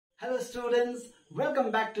Hello students,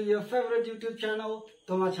 welcome back to your favorite YouTube channel,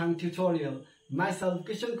 Tomachang Tutorial. Myself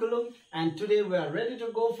Kishan Kulum, and today we are ready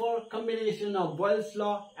to go for combination of Boyle's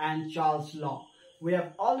law and Charles' law. We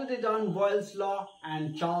have already done Boyle's law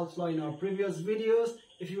and Charles' law in our previous videos.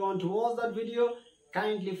 If you want to watch that video,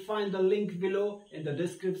 kindly find the link below in the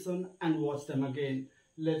description and watch them again.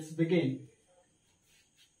 Let's begin.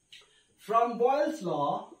 From Boyle's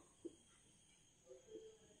law,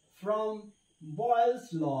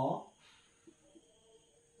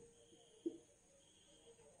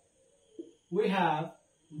 we have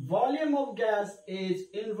volume of gas is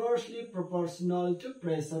inversely proportional to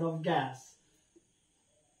pressure of gas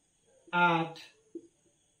at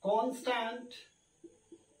constant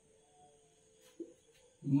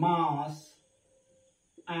mass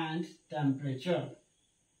and temperature.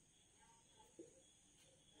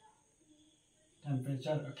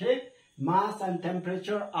 Okay? Mass and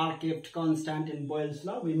temperature are kept constant in Boyle's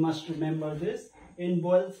law. We must remember this. In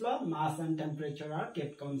Boyle's law, mass and temperature are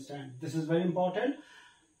kept constant. This is very important.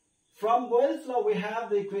 From Boyle's law, we have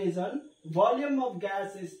the equation: volume of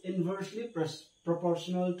gas is inversely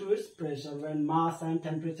proportional to its pressure when mass and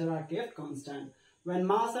temperature are kept constant. When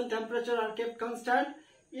mass and temperature are kept constant,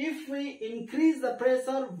 if we increase the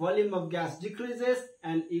pressure, volume of gas decreases,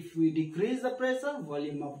 and if we decrease the pressure,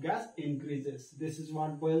 volume of gas increases. This is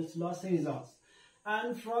what Boyle's law says us.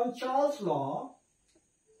 And from Charles' law,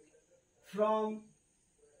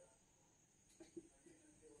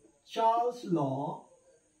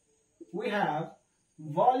 we have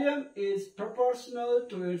volume is proportional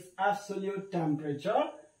to its absolute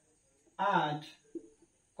temperature at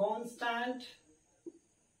constant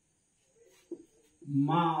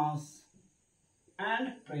mass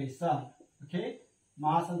and pressure. Okay,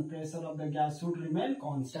 mass and pressure of the gas should remain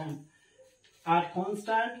constant. At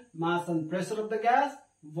constant mass and pressure of the gas,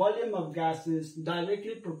 volume of gas is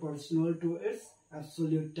directly proportional to its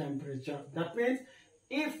absolute temperature. That means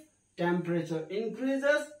if temperature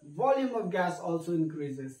increases, volume of gas also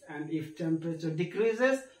increases, and if temperature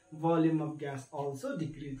decreases, volume of gas also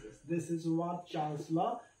decreases. This is what Charles'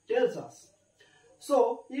 law tells us.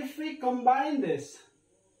 So if we combine this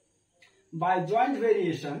by joint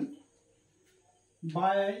variation,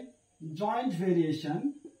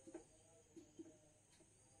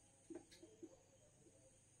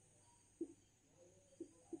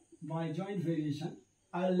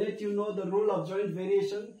 I'll let you know the rule of joint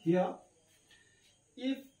variation here.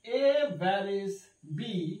 If A varies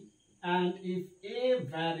B and if A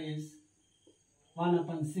varies 1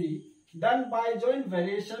 upon C, then by joint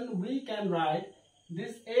variation we can write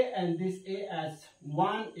this A and this A as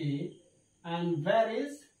 1A, and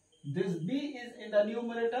varies this B is in the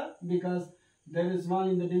numerator because there is 1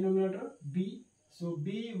 in the denominator, B. So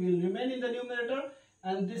B will remain in the numerator,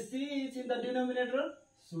 and this C is in the denominator,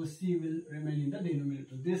 so C will remain in the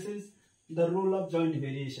denominator. This is the rule of joint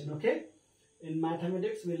variation. Okay? In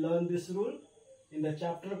mathematics we learn this rule in the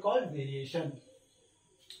chapter called variation.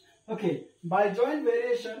 Okay, by joint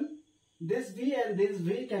variation, this V and this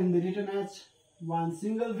V can be written as one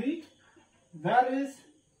single V, whereas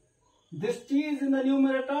this T is in the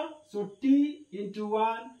numerator, so T into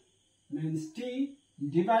 1 means T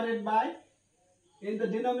divided by, in the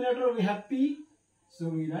denominator we have P, so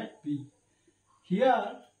we write P.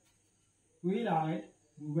 Here we write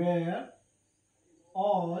where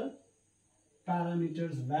all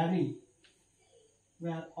parameters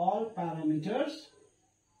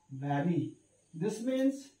vary. This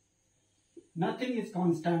means nothing is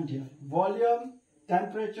constant here. Volume,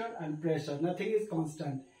 temperature and pressure, nothing is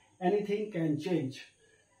constant. Anything can change.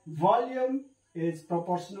 Volume is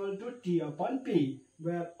proportional to T upon P,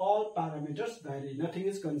 where all parameters vary. Nothing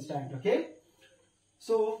is constant. Okay?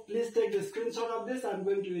 So please take the screenshot of this. I'm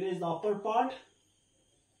going to erase the upper part.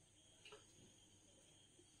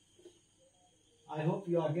 I hope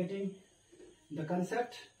you are getting the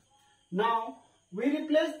concept. Now we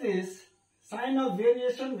replace this sign of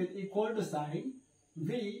variation with equal to sign.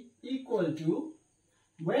 V equal to,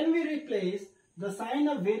 when we replace the sign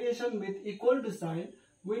of variation with equal to sign,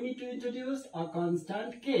 we need to introduce a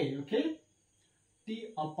constant K. Okay?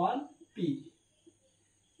 T upon P.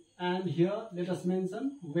 And here let us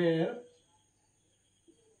mention where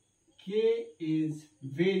K is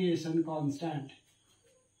variation constant.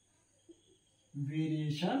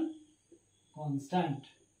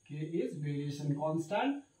 K is variation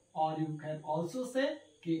constant, or you can also say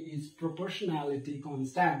K is proportionality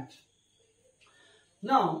constant.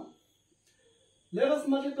 Now let us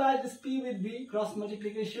multiply this P with V, cross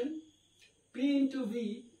multiplication. P into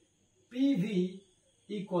V, PV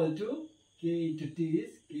equal to K into T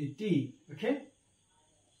is KT. Okay.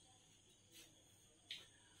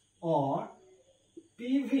 or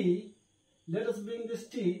PV, let us bring this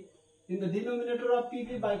T in the denominator of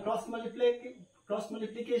PV by cross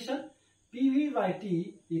multiplication, PV by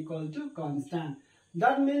T equal to constant.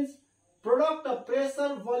 That means product of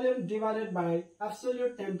pressure volume divided by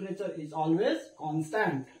absolute temperature is always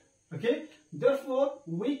constant. Okay, therefore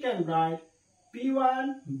we can write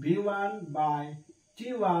P1 V1 by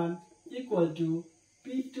T1 equal to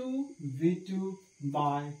P2 V2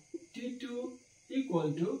 by T2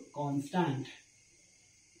 equal to constant.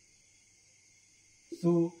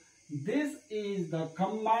 So this is the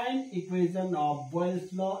combined equation of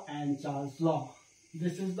Boyle's law and Charles' law.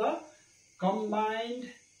 This is the combined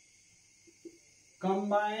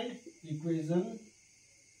equation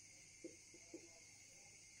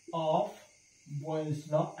of Boyle's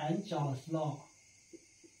law and Charles' law.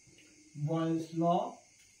 Boyle's law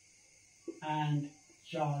and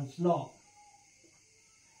Charles' law.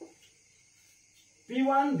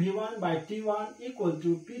 P1 V1 by T1 equal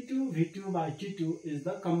to P2 V2 by T2 is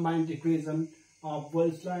the combined equation of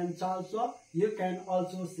Boyle's law and Charles' law. You can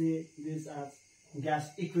also say this as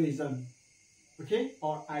gas equation, okay,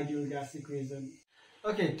 or ideal gas equation.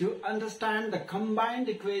 Okay, to understand the combined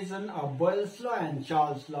equation of Boyle's law and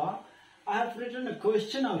Charles' law, I have written a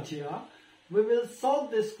question out here. We will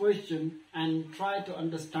solve this question and try to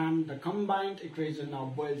understand the combined equation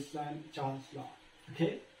of Boyle's law and Charles' law.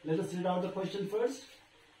 Okay, let us read out the question first.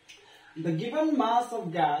 The given mass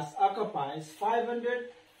of gas occupies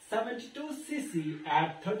 572 cc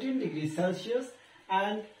at 13 degrees Celsius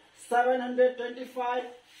and 725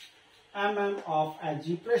 mm of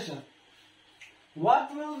Hg pressure.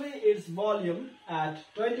 What will be its volume at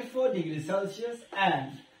 24 degrees Celsius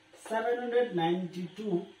and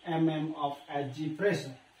 792 mm of Hg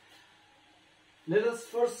pressure? Let us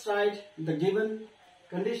first write the given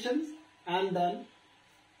conditions and then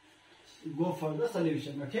go for the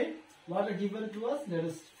solution. Okay, what are given to us? Let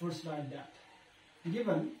us first write that.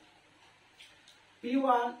 Given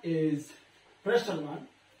P1 is pressure 1,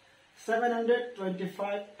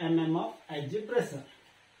 725 mm of Hg pressure.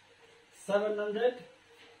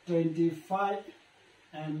 725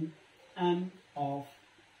 mm of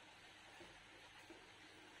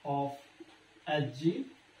Hg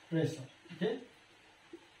pressure. Okay,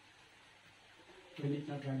 we need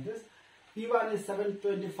not write this. P1 is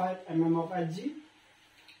 725 mm of Hg.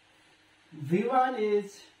 V1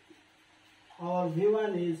 is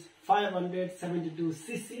 572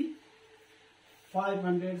 cc.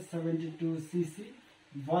 572 cc.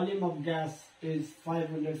 Volume of gas is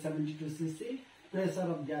 572 cc. Pressure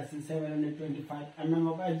of gas is 725 mm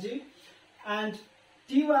of Hg. And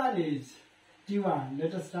T1 is T1.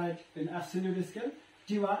 Let us write in absolute scale.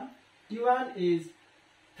 T1 is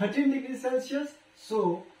 13 degrees Celsius.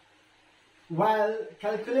 So while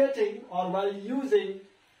calculating or while using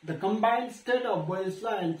the combined state of Boyle's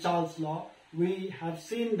law and Charles' law, we have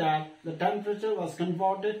seen that the temperature was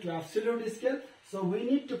converted to absolute scale. So we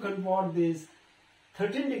need to convert this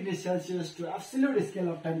 13 degrees Celsius to absolute scale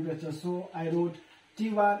of temperature. So I wrote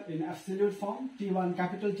T1 in absolute form. T1,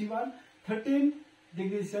 capital T1, 13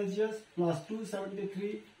 degrees Celsius plus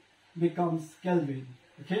 273 becomes Kelvin.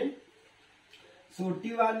 Okay. So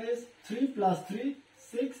T1 is 3 plus 3,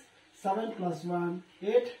 6, 7 plus 1,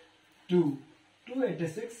 8, 2,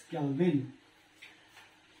 286 Kelvin.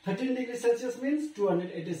 13 degrees Celsius means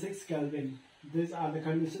 286 Kelvin. These are the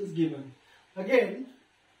conditions given. Again,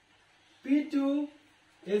 P2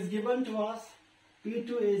 is given to us.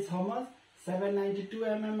 P2 is how much? 792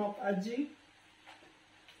 mm of Hg.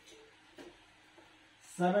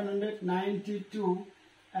 792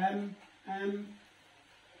 mm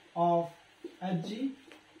of Hg.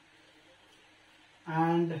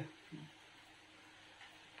 And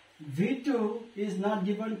V2 is not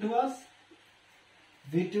given to us.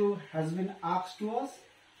 V2 has been asked to us.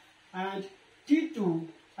 And T2,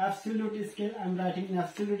 absolute scale, I am writing in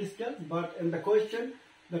absolute scale, but in the question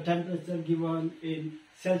the temperature given in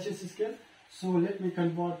Celsius scale. So let me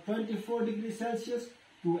convert 24 degrees Celsius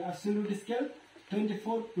to absolute scale.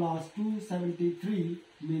 24 plus 273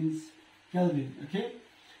 means Kelvin. Okay.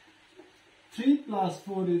 3 plus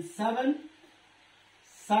 4 is 7.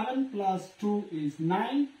 7 plus 2 is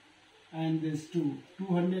 9. And this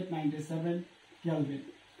 297 Kelvin.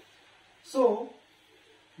 So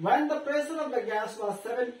when the pressure of the gas was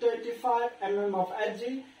 725 mm of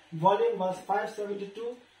Hg, volume was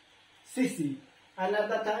 572 cc, and at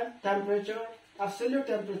that time temperature, absolute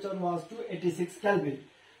temperature was 286 Kelvin.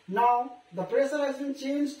 Now the pressure has been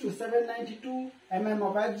changed to 792 mm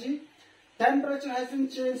of Hg, temperature has been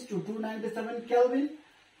changed to 297 Kelvin.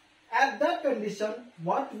 At that condition,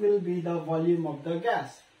 what will be the volume of the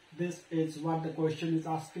gas? This is what the question is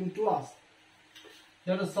asking to us.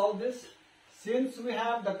 Let us solve this. Since we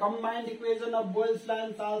have the combined equation of Boyle's law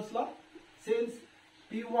and Charles' law, since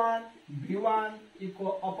P1 V1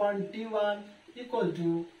 equal upon T1 equal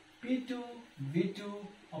to P2 V2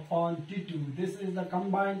 upon T2. This is the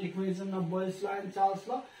combined equation of Boyle's law and Charles'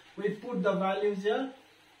 law. We put the values here.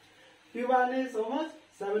 P1 is how much?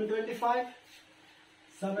 725.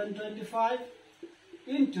 725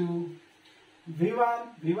 into V1.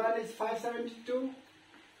 V1 is 572.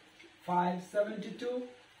 572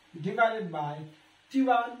 divided by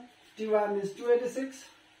T1. T1 is 286.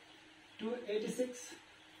 286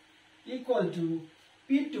 equal to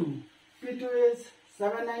P2. P2 is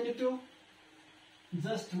 792.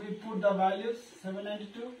 Just we put the values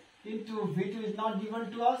 792 into V2 is not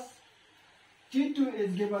given to us. T2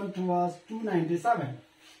 is given to us 297.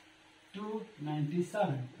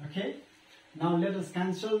 297. Okay. Now let us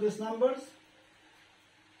cancel these numbers.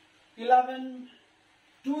 11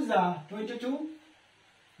 2s are 22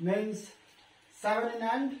 means 7 in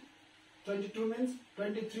hand. 22 means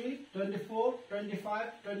 23, 24,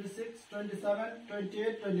 25, 26, 27,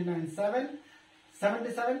 28, 29, 7,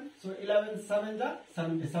 77. So 11 7s are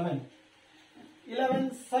 77.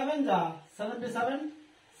 11 7s are 77.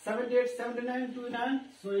 78, 79, 2 in hand.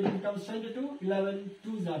 So it becomes 22. 11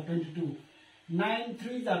 2s are 22. 9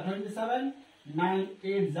 3s are 27. 9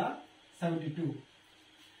 8s are 72.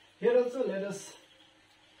 Here also let us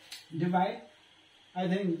divide. I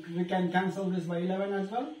think we can cancel this by 11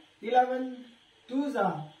 as well. 11 2s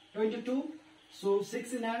are 22. So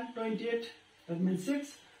 6 in hand, 28. That means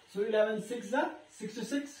 6. So 11 6s are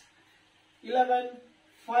 66. 11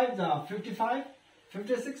 5s are 55.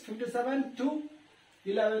 56, 57, 2.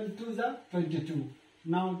 11 2s are 22.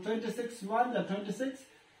 Now 26 1s are 26.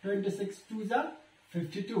 26 2s are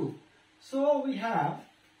 52. So we have,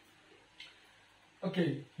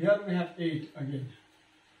 okay, here we have 8 again.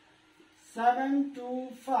 7 to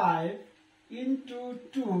 5 into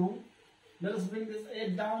 2. Let us bring this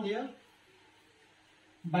 8 down here.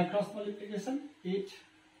 By cross multiplication, 8.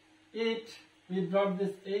 8, we brought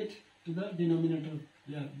this 8 to the denominator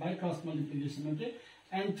here by cross multiplication, okay.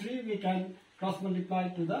 And 3 we can cross multiply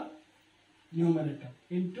to the numerator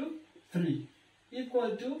into 3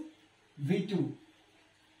 equal to V2.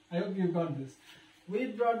 I hope you got this. We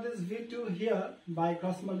brought this V2 here by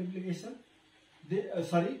cross multiplication.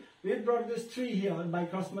 We brought this 3 here by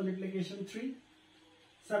cross multiplication 3.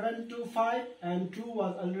 7 to 5 and 2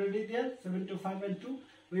 was already there. 7 to 5 and 2.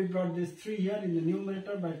 We brought this 3 here in the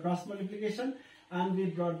numerator by cross multiplication. And we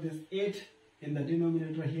brought this 8 in the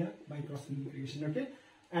denominator here by cross multiplication, okay.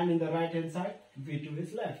 And in the right hand side, V2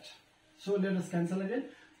 is left. So let us cancel again.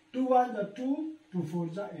 2 1s are 2, 2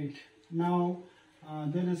 4s are 8. Now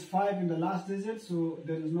there is 5 in the last digit, so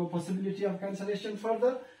there is no possibility of cancellation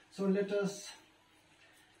further. So let us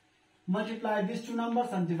multiply these two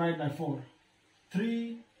numbers and divide by 4.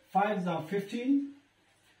 3 5s are 15.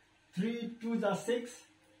 3 2s are 6.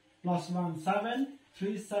 Plus 1 7.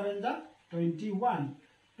 3 7s are 21.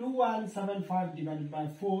 2175 divided by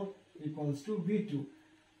 4 equals to V2.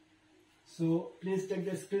 So please take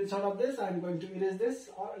the screenshot of this. I am going to erase this,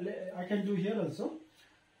 or I can do here also.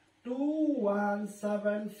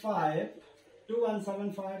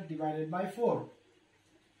 2175 divided by 4.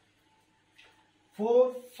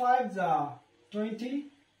 4 5s are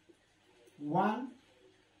 20. 1.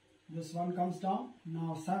 This one comes down.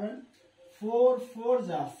 Now 7. 4 4s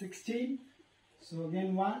are 16. So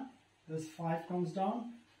again 1. This 5 comes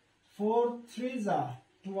down. 4 3s are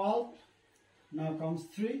 12. Now comes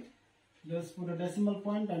 3. Let's put a decimal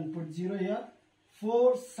point and put 0 here.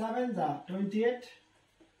 4 7s are 28.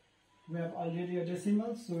 We have already a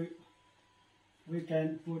decimal, so we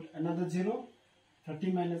can put another 0.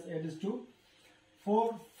 30 minus 8 is 2.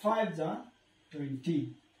 4 5s are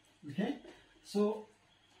 20. Okay. So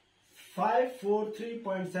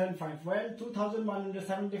 543.75. When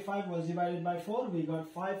 2175 was divided by 4, we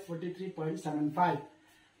got 543.75.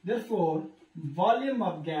 Therefore, volume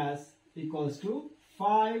of gas equals to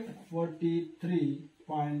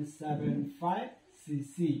 543.75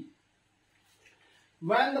 cc.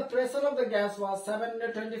 When the pressure of the gas was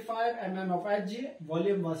 725 mm of Hg,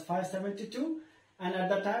 volume was 572, and at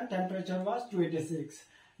the time temperature was 286.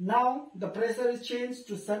 Now the pressure is changed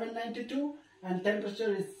to 792 and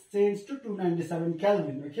temperature is changed to 297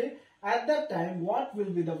 Kelvin. Okay. At that time, what will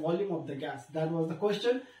be the volume of the gas? That was the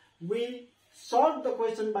question. We solved the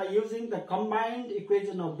question by using the combined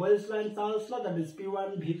equation of Boyle's law and Charles' law, that is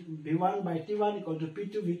P1 V1 by T1 equal to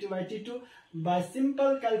P2 V2 by T2. By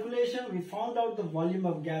simple calculation, we found out the volume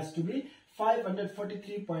of gas to be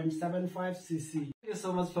 543.75 cc. Thank you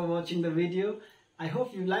so much for watching the video, I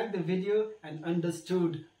hope you liked the video and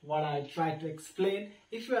understood what I tried to explain.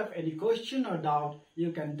 If you have any question or doubt,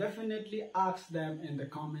 you can definitely ask them in the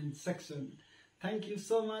comment section. Thank you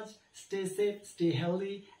so much. Stay safe, stay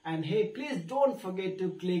healthy, and hey, please don't forget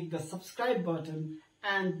to click the subscribe button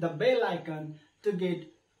and the bell icon to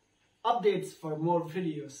get updates for more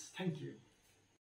videos. Thank you.